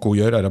Mjelheim og Co.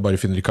 gjør, er å bare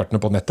finne de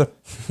kartene på nettet,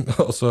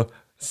 og så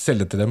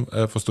selge til dem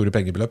for store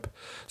pengebeløp.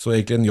 Så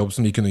egentlig en jobb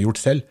som de kunne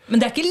gjort selv. Men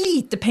det er ikke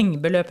lite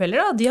pengebeløp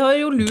heller da. De har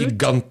jo lurt...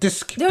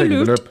 Gigantisk pengebeløp. De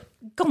har lurt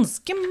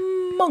ganske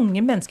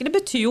mange mennesker. Det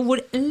betyr jo hvor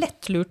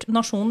lettlurt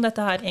nasjon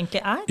dette her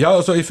egentlig er. Ja,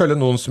 altså ifølge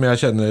noen som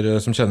jeg kjenner,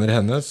 som kjenner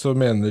henne, så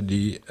mener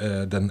de,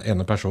 den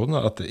ene personen,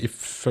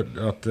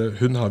 at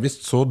hun har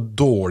vist så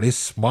dårlig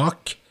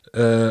smak,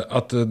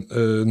 at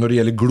når det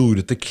gjelder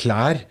glorete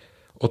klær,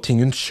 og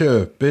ting hun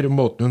kjøper,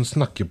 måten hun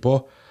snakker på,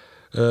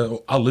 og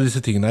alle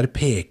disse tingene her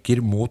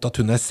peker mot at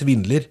hun er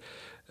svindler,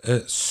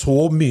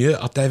 så mye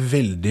at det er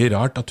veldig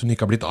rart at hun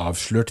ikke har blitt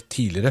avslørt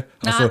tidligere.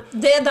 Nei,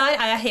 det der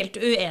er jeg helt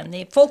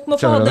uenig i. Folk må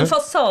få ha den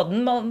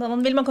fasaden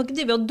man vil. Man kan ikke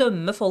drive og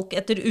dømme folk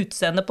etter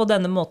utseende på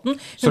denne måten.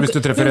 Så hvis du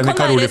treffer en i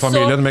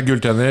Karoli-familien med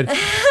gulltenner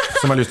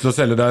som har lyst til å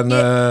selge deg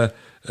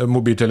en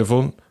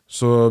mobiltelefon,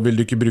 så vil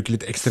du ikke bruke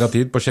litt ekstra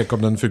tid på å sjekke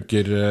om den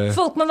funker?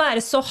 Folk må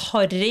være så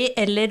harry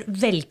eller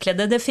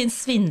velkledde. Det finnes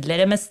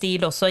svindlere med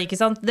stil også, ikke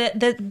sant?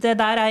 Det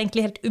der er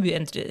egentlig helt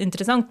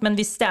uinteressant, men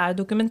hvis det er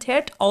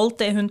dokumentert, alt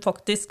det hun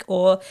faktisk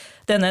og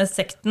denne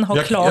sekten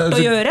har klart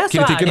å gjøre, så er det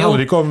jo... Kritikken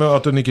handler ikke om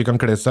at hun ikke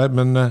kan kle seg,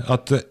 men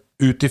at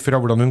ut ifra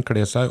hvordan hun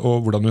kler seg,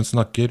 og hvordan hun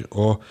snakker,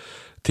 og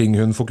ting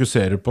hun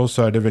fokuserer på,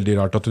 så er det veldig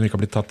rart at hun ikke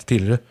har blitt tatt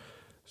tidligere.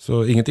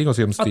 Så ingenting å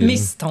si om stilen. At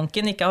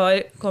mistanken ikke har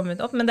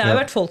kommet opp, men det har jo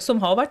vært folk som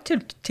har vært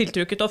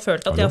tiltrukket og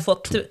følt at de har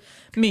fått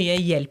mye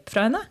hjelp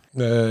fra henne.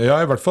 Ja,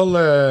 i hvert fall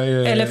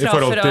i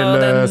forhold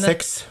til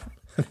sex.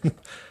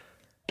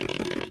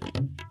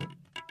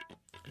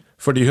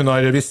 Fordi hun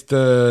har visst,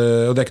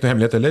 og det er ikke noe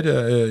hemmelighet heller,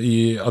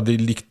 i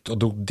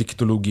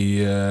addiktologi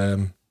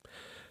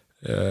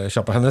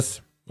kjappa hennes,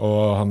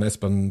 og han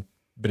Espen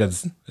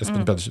Pedersen,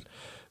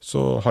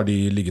 så har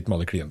de ligget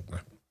med alle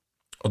klientene.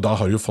 Og da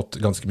har du jo fått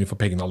ganske mye for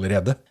pengene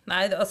allerede.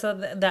 Nei, altså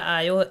det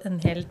er jo en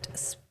helt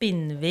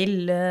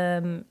spinnvill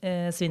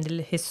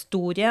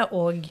svindelhistorie,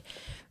 og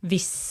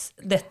hvis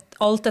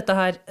alt dette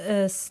her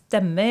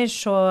stemmer,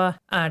 så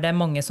er det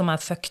mange som er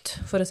fucked,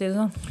 for å si det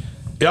sånn.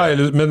 Ja,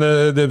 men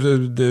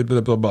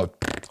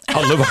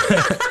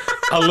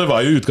alle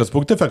var jo i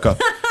utgangspunktet fucka.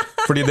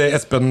 Fordi det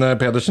Espen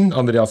Pedersen,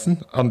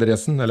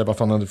 Andresen, eller hva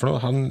faen er det for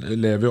noe, han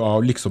lever jo av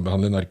å liksom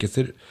behandle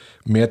narkiser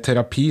med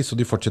terapi, så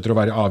de fortsetter å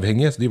være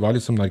avhengige, så de var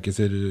liksom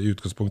narkiser i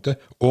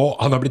utgangspunktet. Og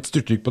han har blitt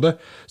styrtrik på det.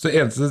 Så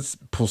eneste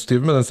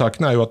positive med den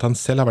saken er jo at han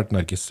selv har vært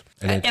narkis.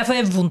 Jeg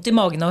får vondt i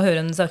magen av å høre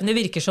den saken. Det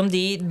virker som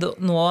de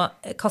nå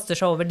kaster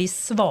seg over de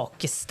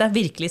svakeste,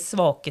 virkelig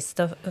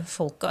svakeste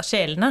folka,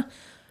 sjelene.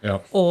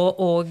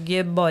 og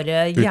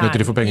bare utnytter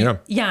de for penger, ja.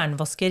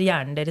 jernvasker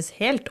hjernen deres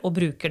helt, og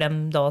bruker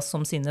dem da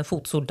som sine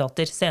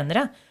fotsoldater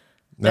senere.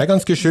 Det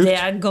ganske sjukt.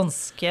 Det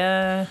ganske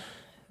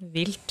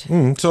vilt.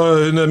 Så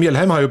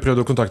Mjellheim har jo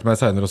prøvd å kontakte meg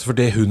senere også, for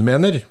det hun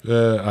mener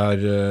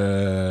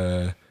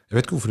jeg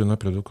vet ikke hvorfor hun har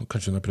prøvd,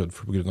 kanskje hun har prøvd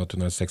på grunn av at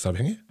hun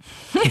sexavhengig?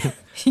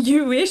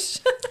 You wish.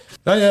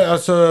 Nei,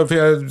 for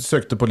jeg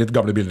søkte på litt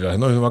gamle bilder av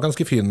henne, og hun var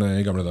ganske fin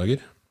I gamle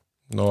dager.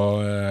 Nå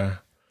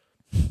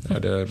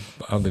det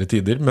andre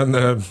tider, men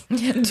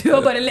Du har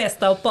bare lest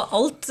deg opp på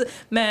alt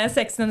med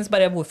sexen hennes,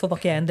 bare hvorfor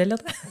var ikke jeg en del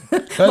av det?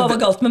 Hva var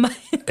galt med meg?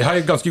 Jeg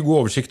har ganske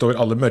god oversikt over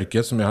alle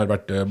mørke som jeg har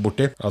vært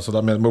borti. Altså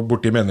da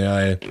borti mener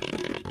jeg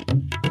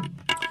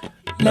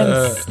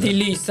Mens de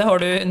lyse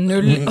har du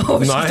null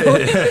oversikt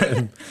over.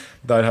 Nei,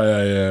 der har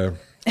jeg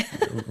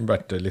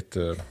vært litt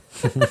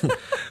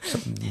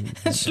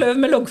Sløv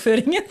med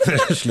loggføringen.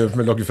 Sløv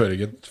med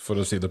loggføringen, for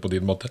å si det på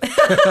din måte.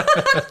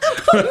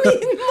 På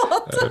min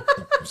måte?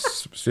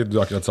 Siden du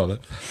akkurat sa det.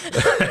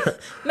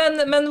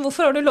 Men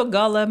hvorfor har du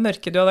logget alle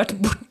mørke du har vært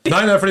borti?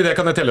 Nei, fordi det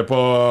kan jeg telle på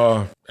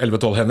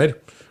 11-12 hender.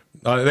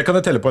 Nei, det kan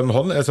jeg telle på en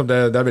hånd,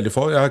 det veldig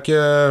få. Jeg har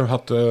ikke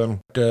hatt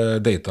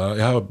data.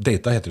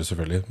 Data heter det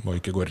selvfølgelig, må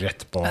ikke gå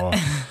rett på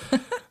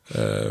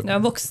Jeg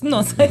voksen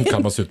nå,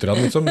 Kamasutraen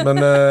liksom, men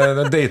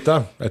data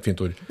et fint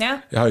ord. Ja.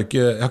 Jeg har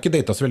ikke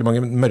data så veldig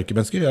mange mørke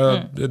mennesker. Jeg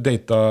har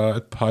data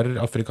et par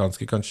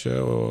afrikanske kanskje,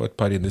 og et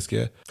par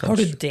indiske kanskje. Har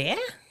du det?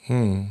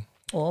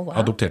 Wow.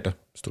 Adopterte,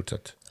 stort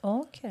sett.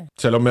 Okay.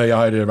 Selv om jeg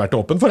har vært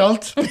åpen for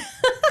alt.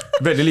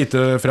 Veldig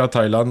lite fra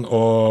Thailand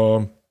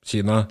og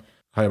Kina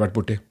har jeg vært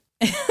borti.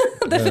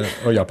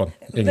 Og Japan.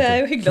 Ingenting. Det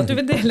jo hyggelig at du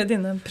vil dele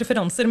dine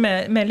preferanser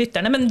med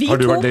lytterne. Men har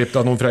du vært datet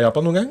av noen fra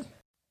Japan noen gang?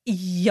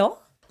 Ja.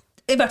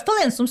 I hvert fall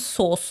en som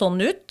så sånn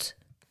ut.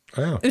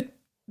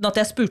 Uten at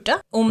jeg spurte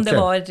om det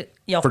var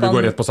Japan. For du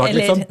går rett på sak,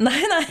 liksom? Nei.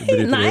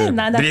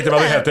 Drit I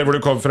hva du heter, hvor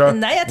du kom fra,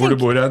 hvor du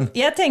bor hen.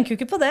 Jeg tenker jo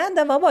ikke på det.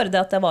 Det var bare det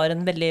at det var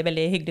en veldig,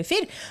 veldig hyggelig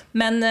fyr.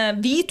 Men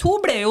vi to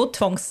ble jo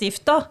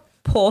tvangsgifta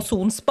på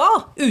Son Spa,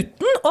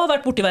 uten å ha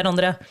vært borti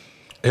hverandre.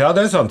 Ja,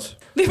 det sant.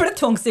 Vi ble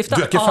tvangsgifta av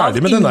IMDi. Du ikke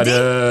ferdig med den der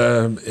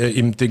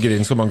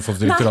Integrerings- og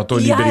mangfoldsdirektoratet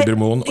og Libe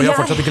Ribermoen, og jeg har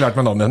fortsatt ikke lært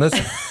meg navnet hennes.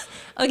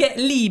 Ok,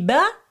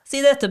 Libe, si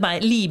det etter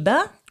meg. Libe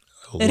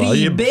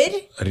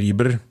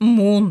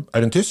Ribermoen.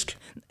 Hun tysk?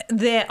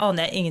 Det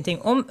aner jeg ingenting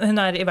om. Hun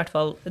i hvert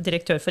fall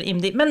direktør for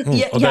IMDi. Men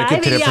jeg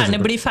vil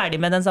gjerne bli ferdig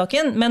med den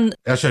saken, men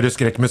jeg kjører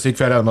skrekkmusikk,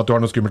 for jeg regner med at du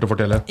har noe skummelt å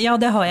fortelle. Ja,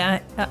 det har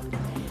jeg. Ja.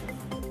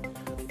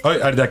 Oi,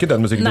 det ikke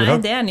den musikken du vil ha?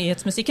 Nei, det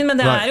nyhetsmusikken,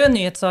 men det jo en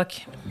nyhetssak.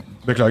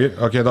 Beklager.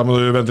 Ok, da må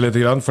du vente litt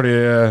grann, fordi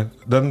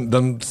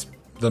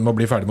den må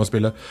bli ferdig med å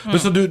spille. Men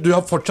så du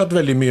har fortsatt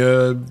veldig mye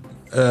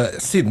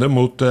sinne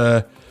mot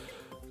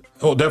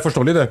og det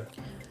forståelig det.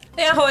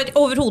 Jeg har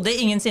overhodet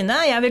ingen sinne.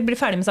 Jeg vil bli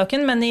ferdig med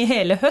saken, men i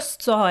hele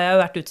høst så har jeg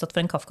vært utsatt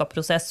for en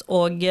Kafka-prosess,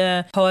 og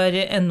har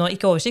ennå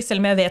ikke oversikt,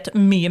 selv om jeg vet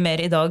mye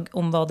mer i dag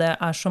om hva det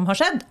som har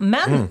skjedd.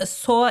 Men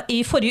så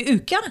i forrige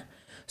uke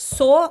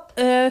så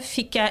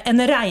fikk jeg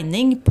en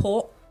regning på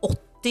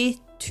 80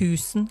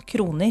 000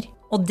 kroner.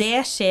 Og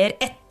det skjer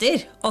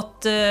etter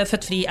at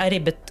Født Fri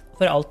ribbet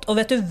for alt. Og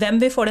vet du hvem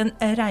vi får den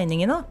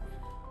regningen av?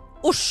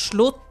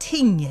 Oslo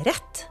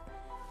tingrett.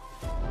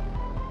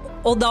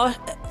 Og da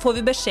får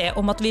vi beskjed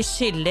om at vi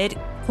skylder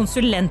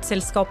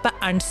konsulentselskapet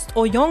Ernst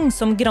 & Young,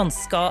 som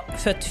gransket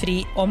Født Fri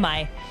og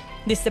meg,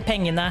 disse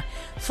pengene.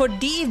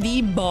 Fordi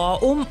vi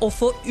ba om å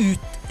få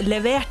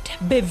utlevert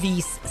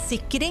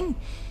bevissikring,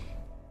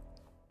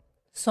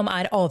 som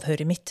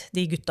avhøret mitt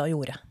de gutta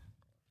gjorde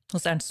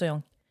hos Ernst &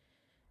 Young.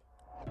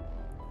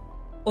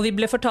 Og vi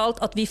ble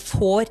fortalt at vi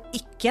får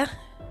ikke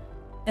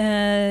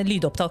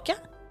lydopptaket,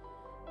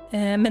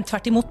 men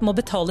tvert imot må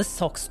betale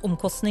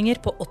saksomkostninger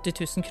på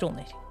 80 000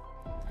 kroner.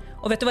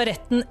 Og vet du hva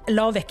retten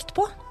la vekt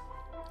på?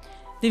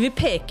 De vil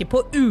peke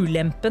på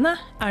ulempene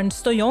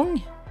Ernst &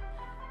 Young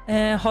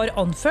har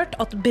anført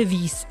at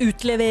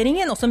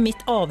bevisutleveringen, altså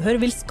mitt avhør,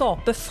 vil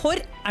skape for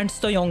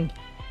Ernst & Young.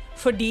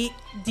 Fordi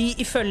de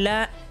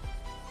ifølge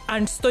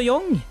Ernst &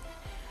 Young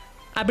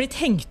blitt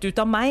hengt ut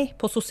av meg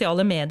på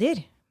sosiale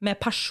medier, med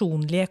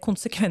personlige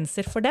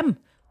konsekvenser for dem.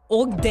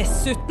 Og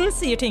dessuten,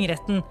 sier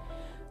tingretten,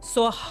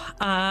 så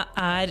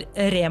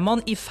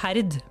Rehman i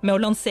ferd med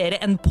å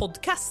lansere en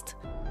podcast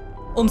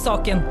om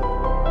saken.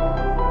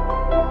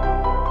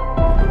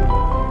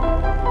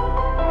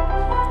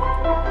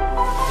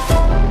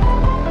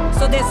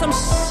 Så det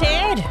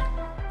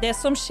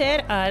som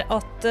skjer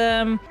at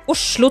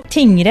Oslo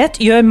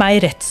tingrett gjør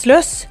meg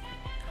rettsløs,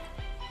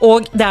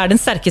 og det den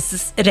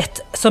sterkestes rett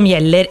som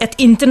gjelder. Et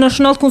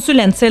internasjonalt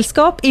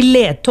konsulentselskap i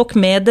ledtokk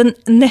med den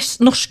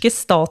norske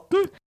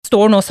staten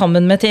står nå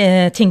sammen med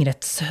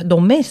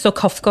tingrettsdommer, så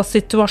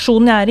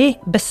Kafka-situasjonen jeg i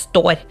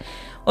består.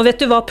 Og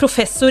vet du hva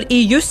professor i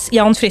juss,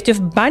 Jan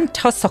Fridtjof Bernt,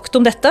 har sagt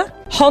om dette?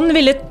 Han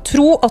ville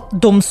tro at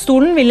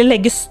domstolen ville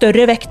legge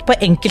større vekt på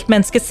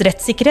enkeltmenneskets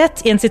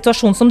rettssikkerhet i en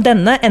situasjon som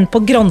denne enn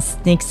på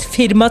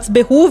granskningsfirmaets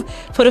behov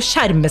for å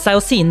skjerme seg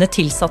og sine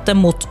tilsatte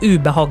mot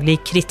ubehagelig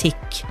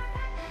kritikk.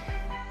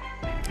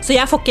 Så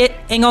jeg får ikke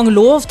engang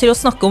lov til å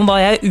snakke om hva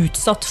jeg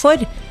utsatt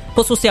for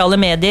på sosiale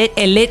medier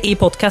eller i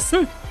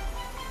podcasten.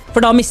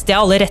 For da mister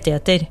jeg alle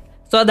rettigheter.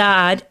 Så det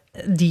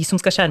de som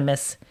skal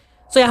skjermes.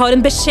 Så jeg har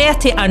en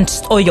beskjed til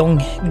Ernst og Young,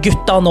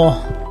 gutta nå.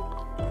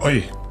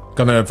 Oi,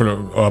 kan jeg få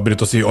lov å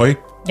avbryte og si oi?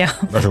 Ja.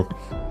 Vær så god.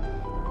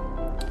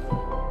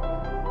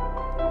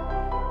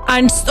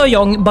 Ernst og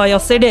Young,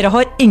 bajaser, dere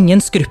har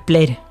ingen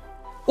skrupler.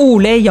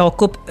 Ole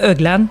Jakob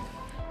Øgland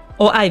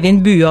og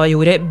Eivind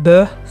Buajordet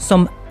Bø,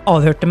 som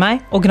avhørte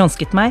meg og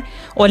gransket meg,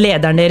 og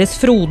lederen deres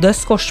Frode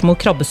Skorsmo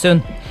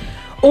Krabbesund.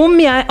 Om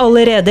jeg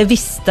allerede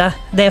visste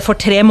det for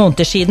 3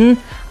 måneder siden,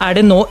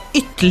 det nå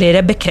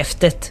ytterligere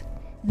bekreftet.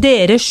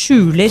 Dere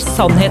skjuler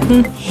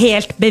sannheten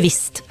helt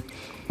bevisst.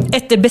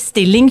 Etter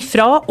bestilling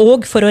fra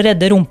og for å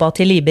redde rumpa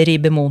til Libe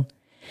Ribe-Moen.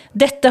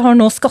 Dette har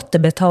nå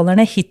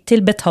skattebetalerne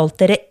hittil betalt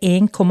dere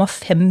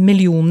 1,5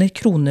 millioner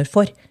kroner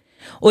for.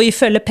 Og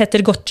ifølge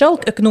Petter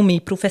Gottschalk,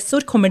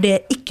 økonomiprofessor, kommer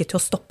det ikke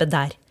til å stoppe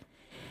der.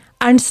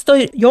 Ernst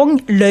og Young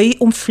løy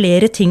om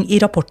flere ting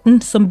i rapporten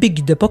som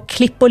bygde på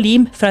klipp og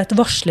lim fra et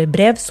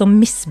varslerbrev som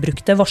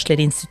misbrukte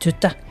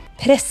varslerinstituttet.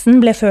 Pressen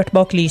ble ført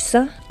bak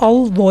lyset,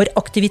 all vår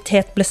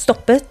aktivitet ble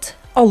stoppet,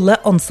 alle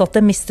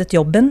ansatte mistet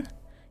jobben.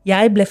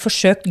 Jeg ble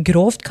forsøkt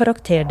grovt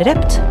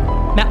karakterdrept,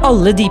 med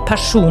alle de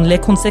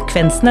personlige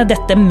konsekvensene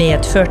dette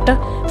medførte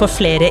for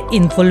flere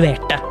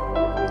involverte.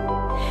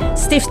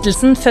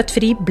 Stiftelsen Født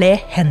Fri ble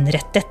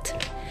henrettet.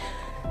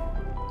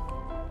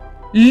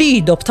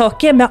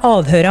 Lydopptaket med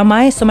avhør av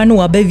meg, som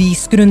noe av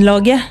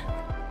bevisgrunnlaget,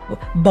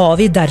 ba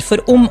vi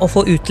derfor om å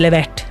få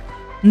utlevert.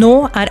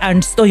 Nå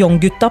Ernst og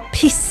Young-gutta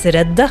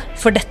pissredde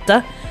for dette,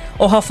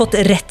 og har fått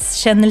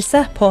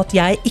rettskjennelse på at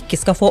jeg ikke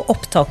skal få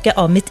opptaket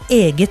av mitt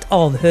eget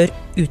avhør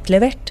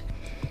utlevert.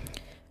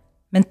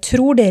 Men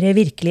tror dere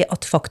virkelig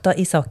at fakta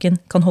i saken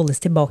kan holdes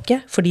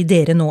tilbake, fordi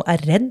dere nå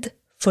redd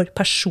for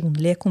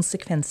personlige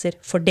konsekvenser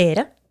for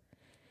dere?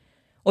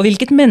 Og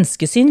hvilket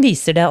menneskesyn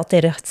viser det at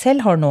dere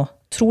selv har nå?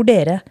 Tror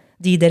dere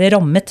de dere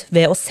rammet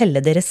ved å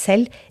selge dere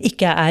selv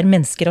ikke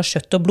mennesker av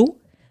kjøtt og blod,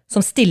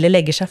 som stille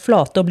legger seg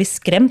flate og blir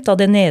skremt av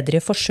det nedre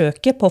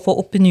forsøket på å få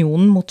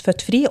opinionen mot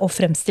Født Fri og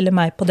fremstille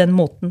meg på den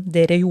måten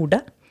dere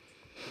gjorde?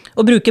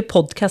 Og bruke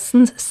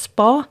podcasten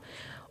Spa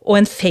og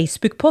en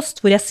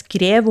Facebook-post hvor jeg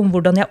skrev om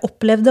hvordan jeg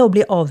opplevde å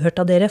bli avhørt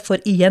av dere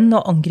for igjen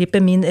å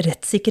angripe min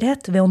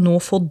rettssikkerhet ved å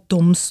nå få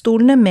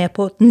domstolene med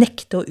på å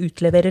nekte å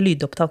utlevere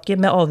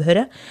lydopptaket med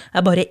avhøret,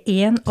 bare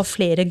en av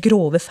flere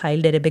grove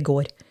feil dere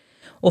begår.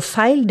 Og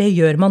feil, det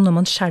gjør man når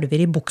man skjelver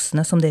i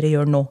buksene som dere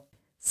gjør nå.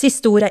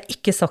 Siste ord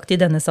ikke sagt i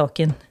denne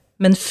saken,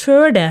 men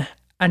før det,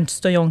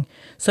 Ernst og Young,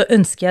 så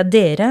ønsker jeg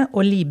dere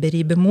og Libe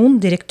Ribe-Moen,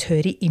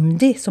 direktør i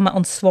IMDi, som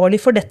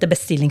ansvarlig for dette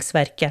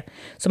bestillingsverket,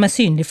 som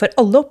synlig for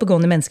alle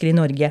oppegående mennesker i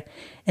Norge,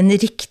 en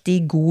riktig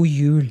god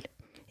jul.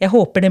 Jeg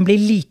håper den blir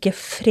like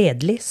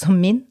fredelig som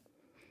min.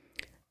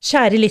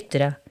 Kjære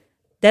lyttere,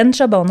 den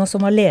Shabana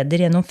som var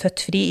leder gjennom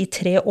Født Fri i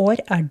 3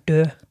 år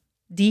død.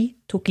 De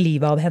tok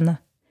livet av henne.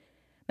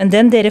 Men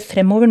den dere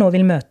fremover nå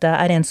vil møte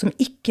en som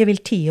ikke vil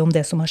tie om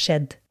det som har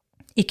skjedd.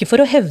 Ikke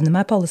for å hevne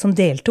meg på alle som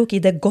deltok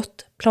i det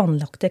godt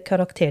planlagte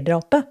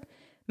karakterdrapet,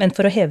 men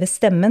for å heve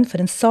stemmen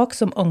for en sak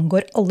som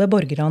angår alle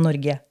borgere av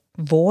Norge.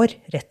 Vår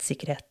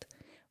rettssikkerhet,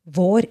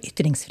 vår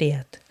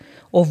ytringsfrihet,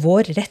 og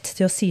vår rett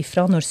til å si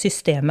fra når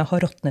systemet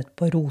har råtnet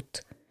på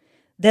rot.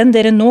 Den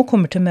dere nå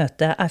kommer til å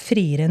møte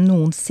friere enn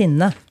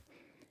noensinne.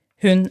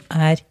 Hun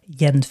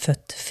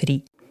gjenfødt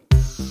fri.